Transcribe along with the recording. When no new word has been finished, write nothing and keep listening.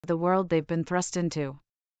the world they've been thrust into.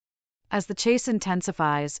 As the chase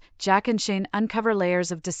intensifies, Jack and Shane uncover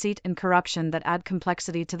layers of deceit and corruption that add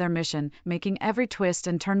complexity to their mission, making every twist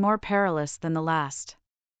and turn more perilous than the last.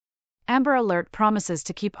 Amber Alert promises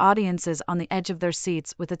to keep audiences on the edge of their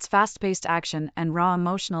seats with its fast-paced action and raw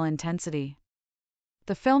emotional intensity.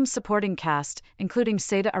 The film's supporting cast, including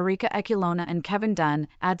Seda Arika Ekulona and Kevin Dunn,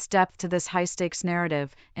 adds depth to this high-stakes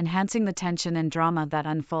narrative, enhancing the tension and drama that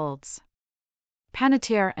unfolds.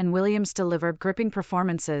 Panettiere and Williams deliver gripping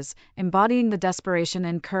performances, embodying the desperation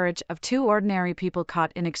and courage of two ordinary people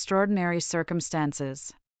caught in extraordinary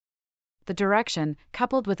circumstances. The direction,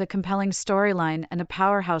 coupled with a compelling storyline and a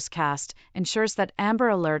powerhouse cast, ensures that Amber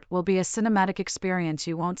Alert will be a cinematic experience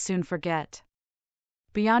you won't soon forget.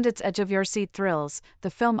 Beyond its edge-of-your-seat thrills,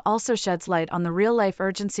 the film also sheds light on the real-life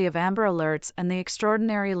urgency of Amber Alerts and the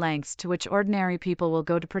extraordinary lengths to which ordinary people will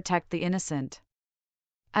go to protect the innocent.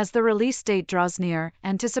 As the release date draws near,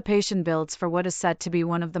 anticipation builds for what is set to be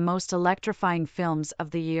one of the most electrifying films of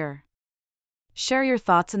the year. Share your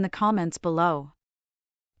thoughts in the comments below.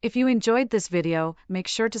 If you enjoyed this video, make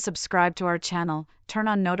sure to subscribe to our channel, turn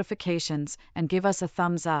on notifications, and give us a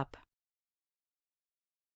thumbs up.